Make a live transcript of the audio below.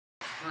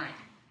prank.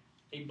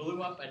 He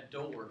blew up a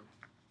door,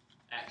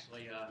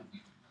 actually,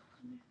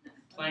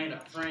 playing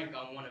a prank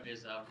on one of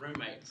his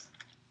roommates.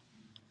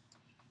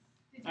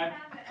 Did you have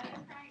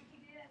another prank he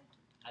did?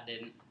 I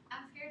didn't.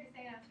 I'm scared to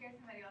say it. I'm scared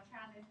somebody will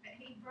try this, but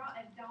he brought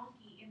a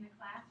donkey in the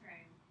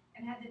classroom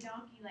and had the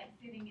donkey like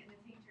sitting in the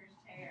teacher's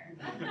chair.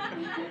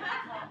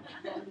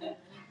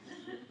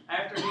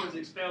 After he was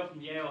expelled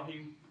from Yale,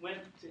 he went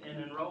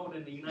and enrolled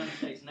in the United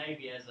States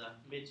Navy as a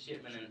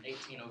midshipman in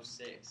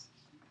 1806.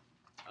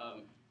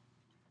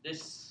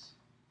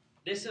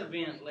 This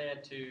event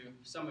led to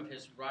some of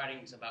his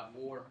writings about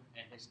war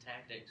and his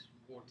tactics,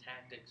 war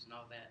tactics and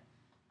all that.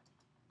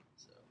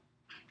 So,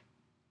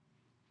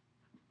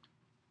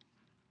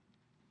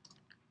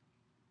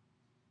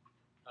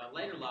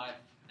 later life,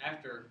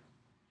 after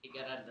he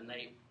got out of the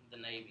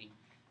Navy,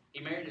 he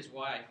married his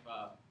wife,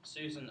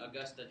 Susan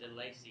Augusta de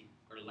Lacy,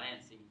 or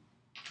Lancey,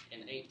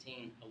 in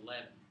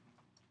 1811.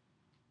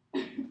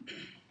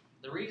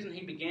 The reason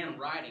he began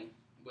writing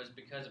was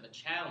because of a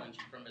challenge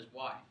from his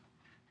wife.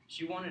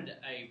 She wanted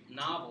a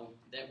novel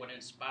that would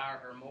inspire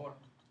her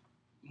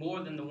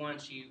more than the one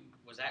she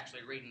was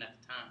actually reading at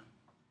the time.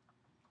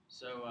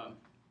 So,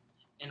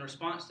 in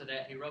response to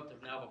that, he wrote the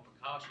novel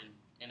Precaution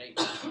in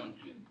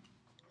 1820.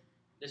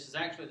 This is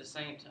actually the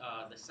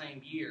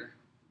same year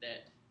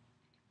that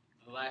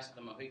The Last of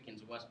the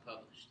Mohicans was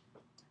published.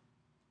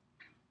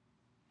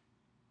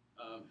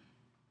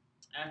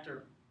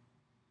 After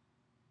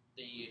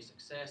the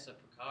success of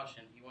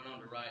Precaution, he went on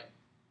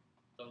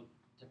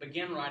to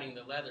begin writing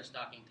the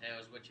Leatherstocking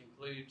Tales, which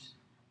includes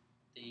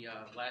the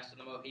Last of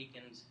the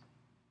Mohicans,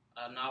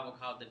 a novel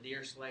called The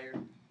Deer Slayer,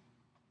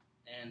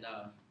 and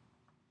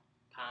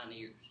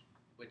Pioneers,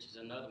 which is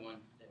another one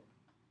that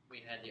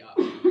we had the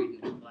option of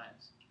reading in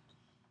class.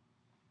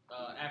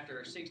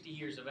 After 60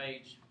 years of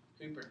age,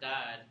 Cooper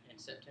died on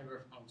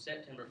September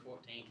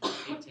 14,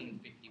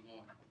 1851.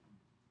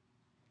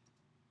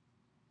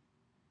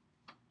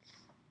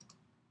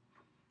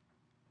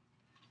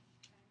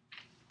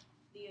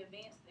 The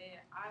events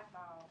that I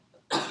thought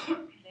that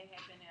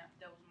happened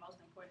that was most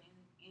important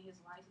in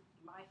his life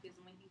is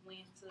when he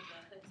went to the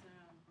Hudson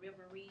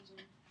River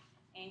region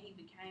and he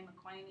became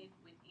acquainted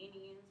with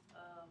Indians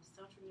of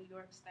Central New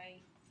York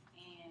State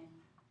and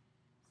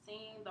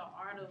seeing the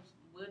art of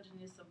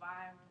wilderness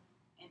survival,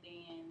 and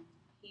then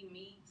he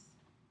meets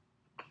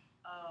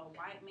a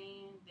white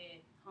man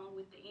that hung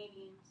with the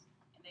Indians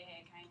and they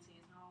had came to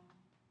his home,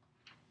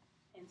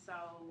 and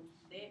so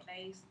that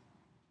based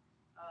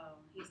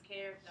his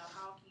character,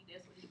 Hawkeye,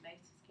 that's what he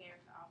based his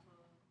character off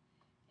of.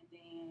 And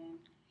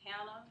then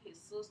Hannah, his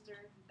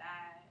sister,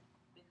 died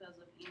because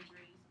of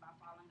injuries by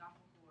falling off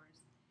a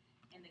horse.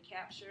 And the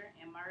capture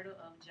and murder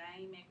of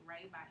Jane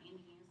McRae by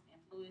Indians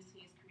influenced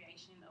his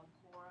creation of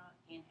Cora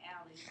and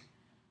Alice,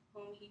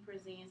 whom he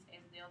presents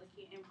as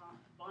delicate and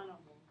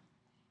vulnerable.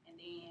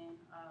 And then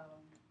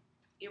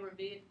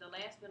The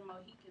Last of the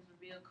Mohicans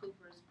revealed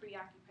Cooper's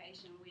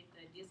preoccupation with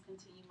the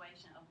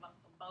discontinuation of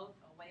both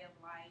a way of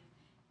life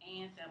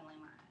and family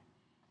line.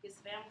 His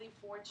family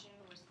fortune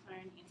was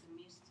turned into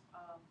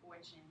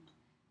misfortune,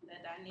 the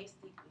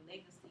dynastic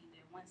legacy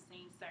that once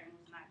seemed certain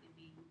was not to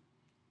be,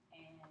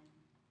 and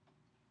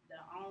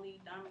the only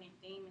dominant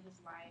theme in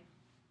his life,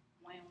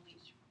 one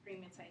which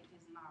premeditate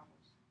his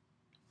novels.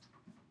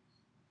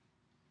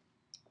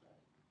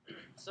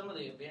 Some of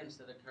the events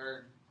that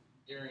occurred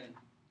during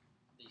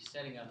the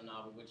setting of the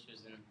novel, which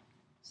was in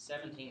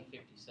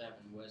 1757,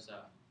 was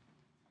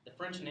the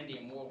French and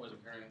Indian War was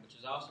occurring, which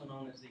is also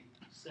known as the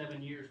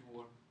 7 Years'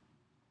 War.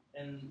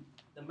 And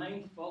the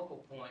main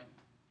focal point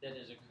that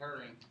is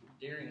occurring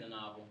during the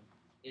novel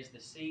is the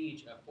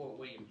siege of Fort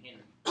William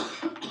Henry.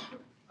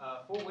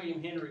 Fort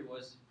William Henry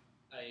was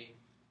a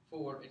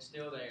fort, it's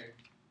still there,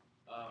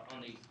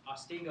 on the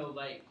Otsego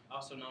Lake,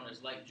 also known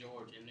as Lake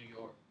George in New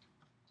York.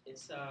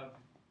 It's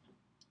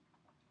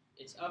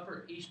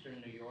upper eastern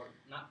New York,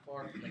 not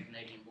far from the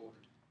Canadian border.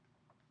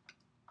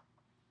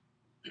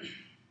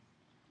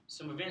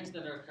 Some events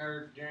that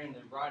occurred during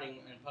the writing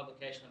and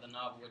publication of the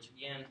novel, which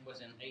again was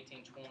in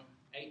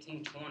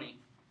 1820,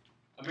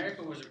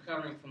 America was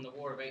recovering from the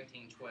War of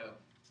 1812.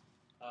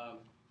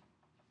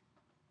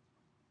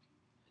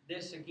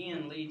 This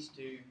again leads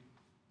to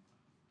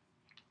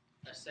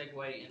a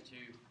segue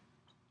into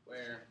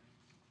where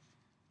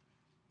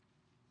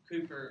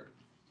Cooper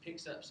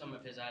picks up some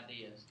of his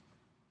ideas,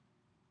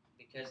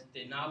 because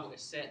the novel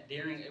is set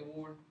during a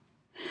war,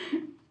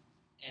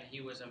 and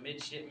he was a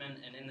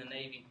midshipman and in the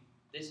Navy.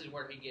 This is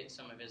where he gets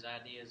some of his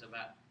ideas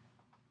about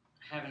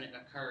having it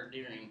occur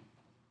during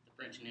the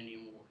French and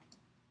Indian War.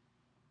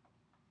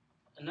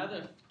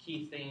 Another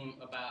key theme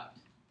about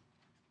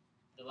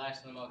The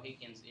Last of the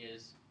Mohicans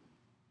is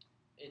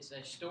it's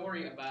a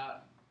story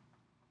about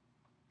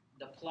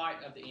the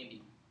plight of the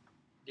Indian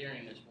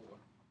during this war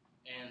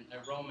and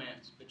a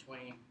romance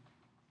between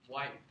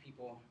white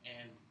people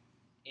and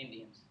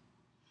Indians.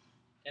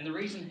 And the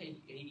reason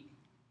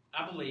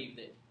I believe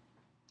that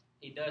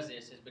he does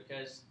this is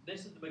because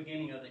this is the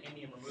beginning of the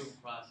Indian removal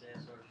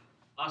process, or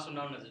also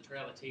known as the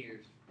Trail of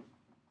Tears.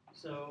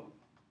 So,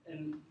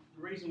 And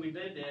the reason we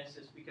did this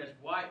is because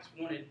whites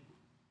wanted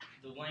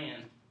the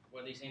land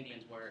where these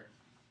Indians were.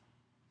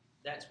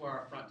 That's where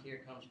our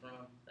frontier comes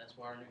from. That's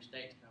where our new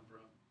states come from.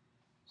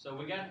 So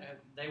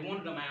they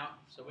wanted them out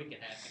so we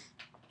could have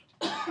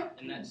them.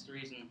 And that's the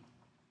reason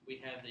we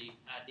have the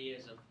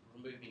ideas of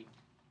removing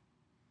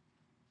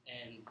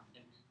and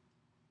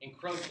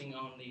encroaching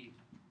on the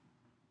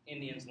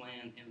Indians'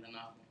 land in the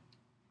novel.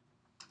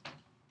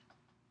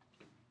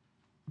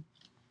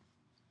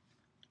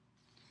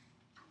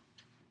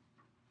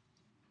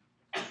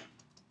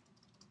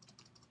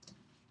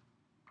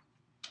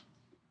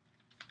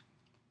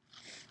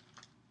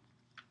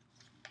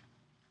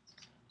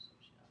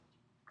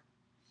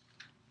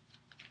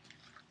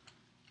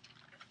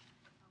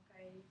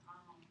 Okay,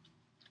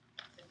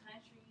 the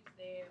countries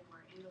that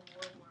were in the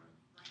war were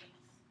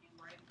France and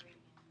Great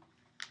Britain,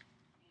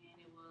 and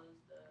it was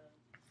the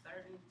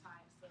certain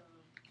types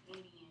of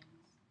Indians,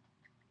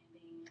 and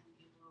then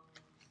it was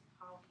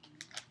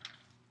Hawkins, the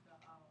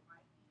white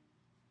man.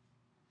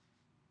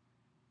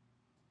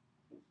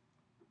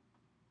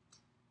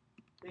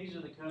 These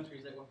are the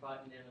countries that were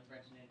fighting in the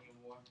French and Indian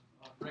War.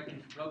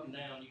 Broken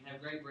down, you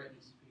have Great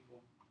Britain's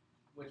people,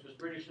 which was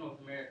British North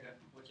America,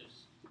 which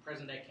is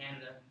present-day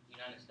Canada,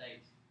 United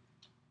States.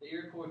 The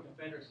Iroquois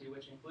Confederacy,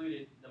 which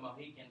included the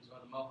Mohicans, or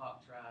the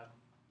Mohawk tribe,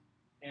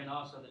 and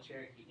also the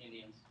Cherokee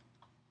Indians.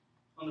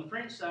 On the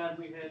French side,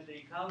 we had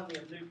the colony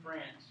of New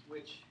France,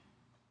 which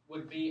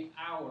would be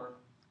our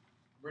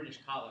British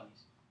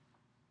colonies.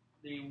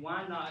 The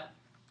Wyandotte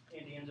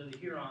Indians, or the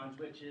Hurons,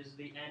 which is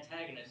the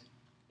antagonist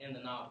in the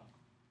novel.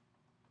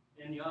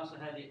 And you also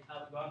had the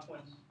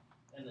Algonquins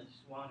and the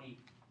Shawnee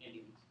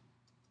Indians.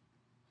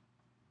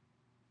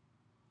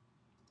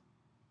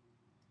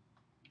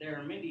 There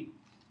are many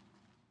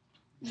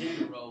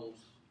gender roles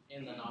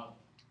in the novel,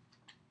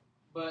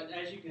 but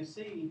as you can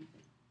see,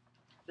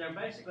 they're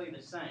basically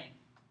the same.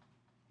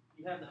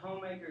 You have the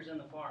homemakers and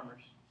the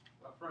farmers,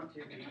 or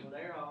frontier people.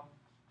 They're all,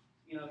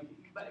 you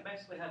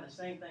basically have the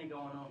same thing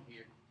going on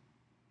here.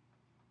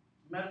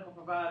 Medical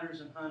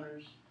providers and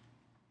hunters.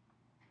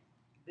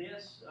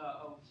 This,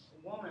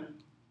 a woman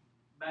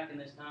back in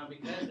this time,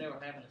 because they were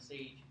having a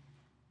siege,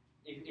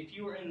 if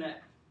you were in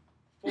that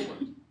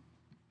fort,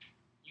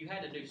 you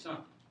had to do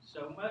something.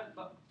 So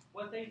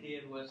what they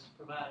did was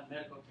provide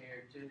medical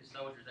care to the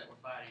soldiers that were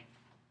fighting.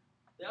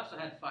 They also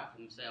had to fight for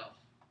themselves.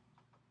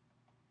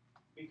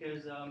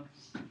 Because a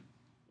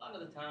lot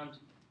of the times,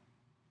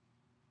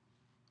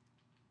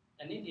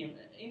 an Indian,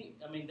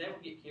 they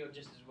would get killed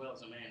just as well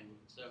as a man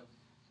would. So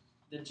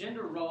the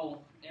gender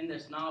role in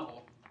this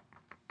novel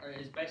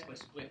is basically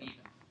split even.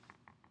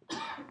 The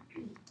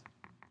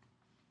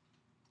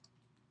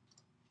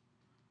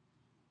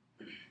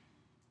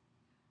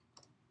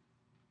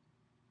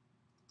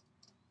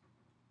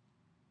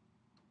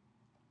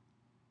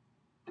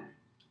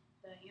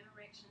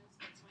interactions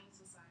between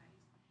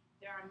societies.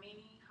 There are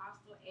many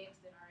hostile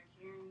acts that are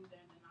occurring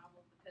during the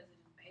novel because it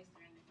is based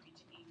during the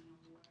French and Indian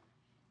War.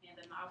 And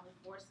the novel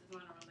forces on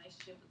a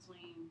relationship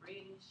between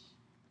British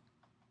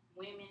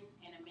women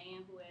and a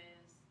man who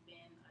has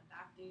been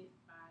adopted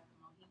by the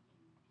Mohican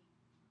people.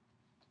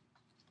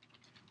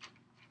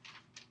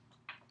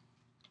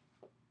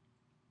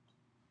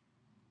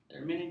 There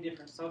are many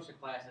different social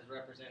classes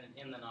represented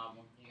in the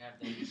novel. You have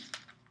the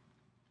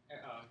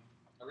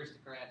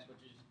aristocrats, which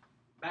is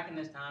back in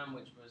this time,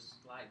 which was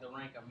like the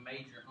rank of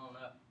major on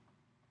up.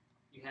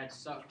 You had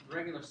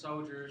regular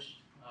soldiers,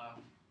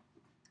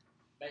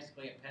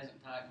 basically a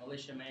peasant type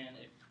militiaman,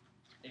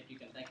 if you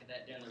can think of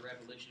that during the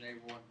Revolutionary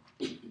War.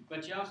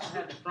 But you also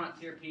had the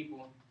frontier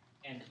people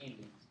and the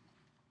Indians.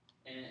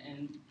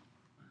 And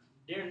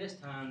during this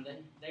time,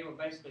 they were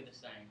basically the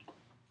same.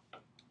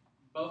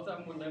 Both of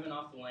them were living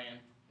off the land,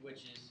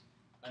 which is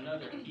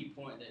another key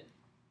point that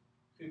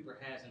Cooper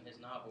has in his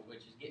novel,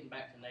 which is getting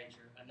back to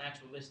nature, a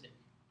naturalistic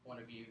point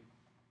of view.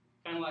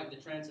 Kind of like the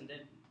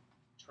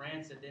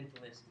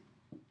transcendentalist,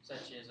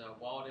 such as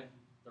Walden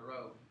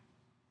Thoreau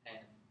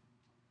had.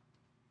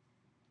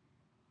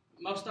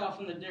 Most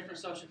often, the different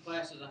social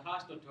classes are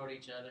hostile toward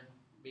each other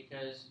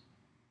because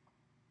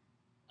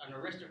an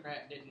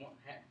aristocrat didn't want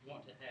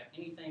to have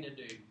anything to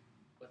do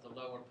with the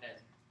lower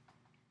peasant.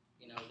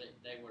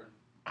 They were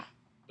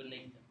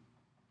beneath them.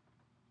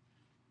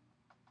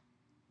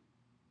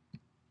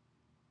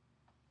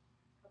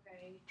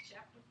 Okay,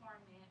 chapter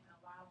format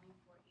allowing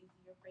for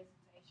easier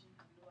presentation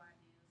of new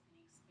ideas and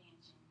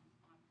expansion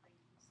on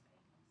previous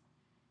statements.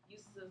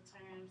 Uses of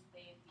terms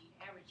that the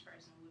average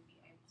person would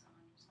be able to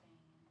understand.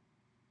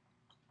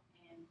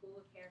 And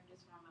pull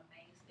characters from a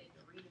base that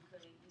the reader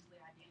could easily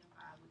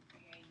identify with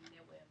creating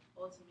that would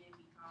ultimately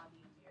be called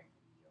the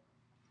American hero.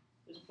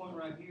 This point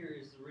right here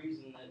is the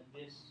reason that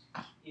this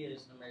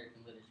is American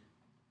literature.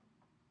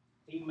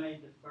 He made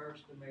the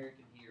first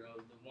American hero,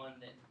 the one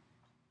that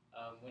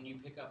when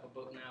you pick up a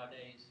book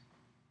nowadays,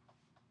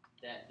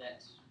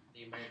 that's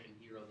the American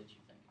hero that you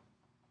think of.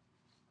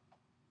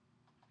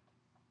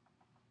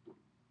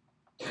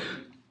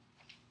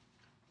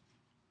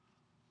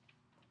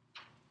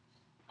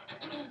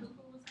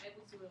 Cooper was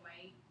able to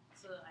relate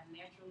to a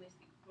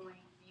naturalistic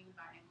point of view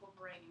by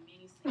incorporating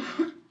many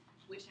scenes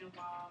which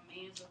involve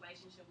man's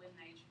relationship with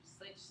nature.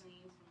 Such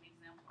scenes, for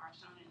example, are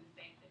shown in the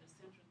fact that a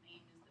central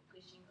theme is the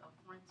pushing of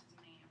frontier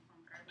man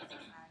from urban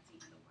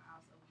society in the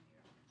wilds of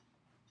America.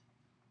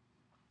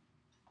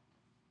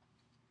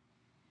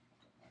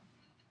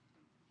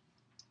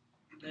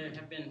 There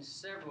have been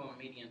several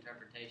media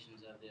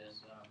interpretations of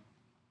this.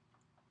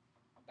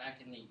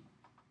 Back in the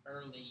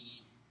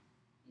early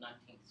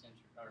 19th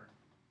century or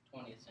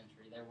 20th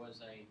century, there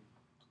was a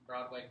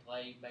Broadway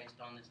play based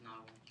on this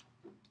novel.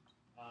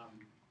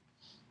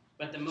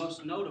 But the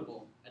most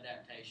notable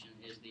adaptation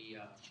is the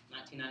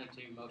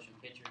 1992 motion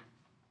picture.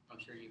 I'm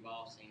sure you've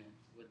all seen it,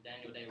 with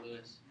Daniel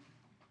Day-Lewis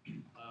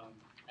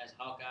as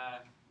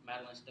Hawkeye,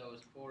 Madeline Stowe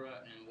as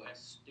Cora, and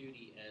Wes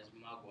Studi as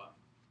Magua.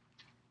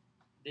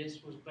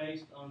 This was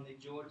based on the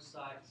George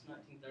Sykes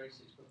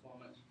 1936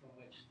 performance, from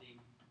which we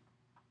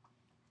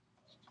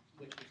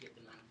get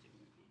the 92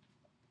 movie.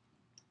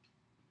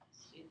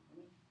 That's it.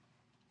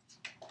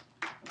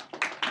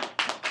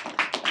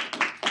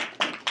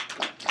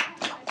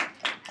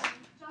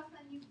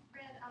 Jocelyn, you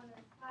read on the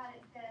slide,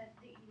 it said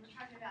that you were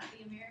talking about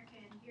the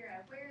American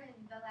hero. Where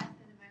in The Last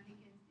of the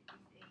Mohicans did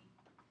you see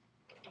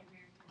the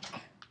American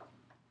hero?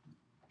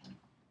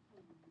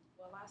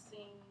 Well, I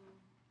seen,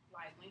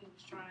 like, when he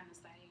was trying to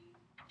save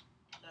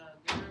the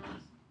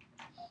girls,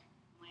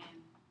 when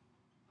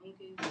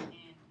Uncle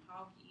and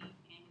Hawkeye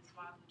and his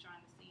father were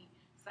trying to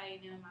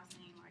save them, I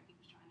seen like he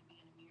was trying to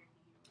be an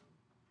American hero.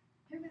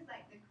 Who was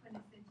like the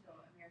quintessential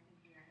American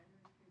hero?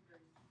 Who was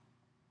Cooper's,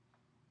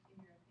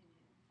 in your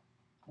opinion?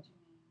 What you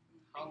mean?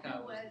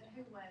 Hawkeye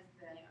Who was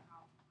the? Yeah,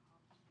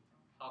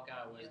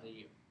 Hawkeye was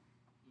the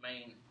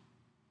main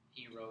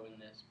hero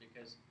in this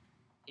because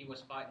he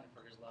was fighting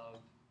for his love,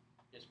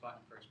 he was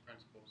fighting for his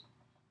principles,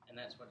 and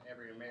that's what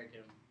every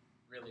American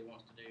really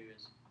wants to do,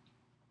 is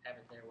have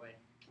it their way.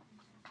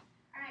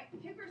 All right,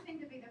 Cooper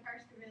seemed to be the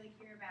first to really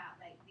care about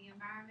like the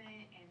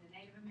environment and the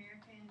Native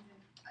Americans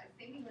and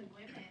seemingly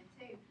women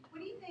too.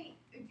 What do you think?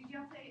 Did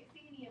y'all see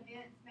any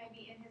events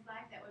maybe in his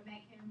life that would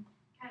make him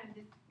kind of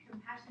this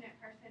compassionate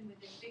person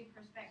with this big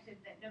perspective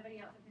that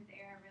nobody else of his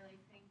era really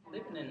thinks about?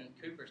 Living in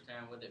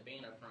Cooperstown, with it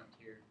being a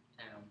frontier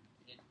town,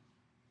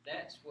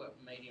 that's what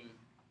made him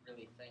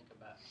really think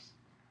about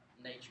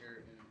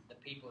nature and the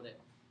people that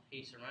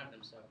he surrounded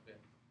himself with.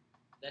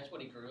 That's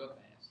what he grew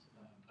up as,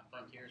 a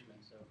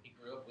frontiersman, so he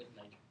grew up with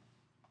nature.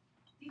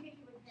 Do you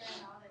think he would care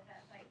at all that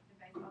that's like the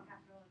baseball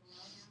capital of the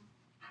world now?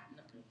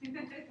 Not really.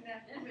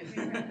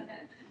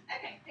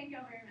 Okay, thank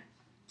y'all very much.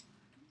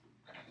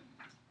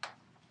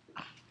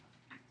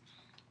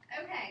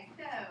 Okay,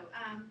 so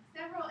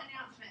several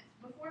announcements.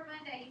 Before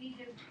Monday, you need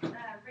to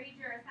read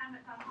your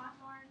assignments on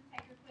Hawthorne,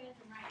 take your quiz,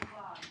 and write your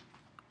blog.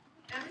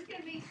 And I'm just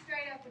going to be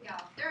straight up with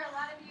y'all. There are a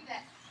lot of you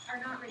that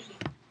are not reading.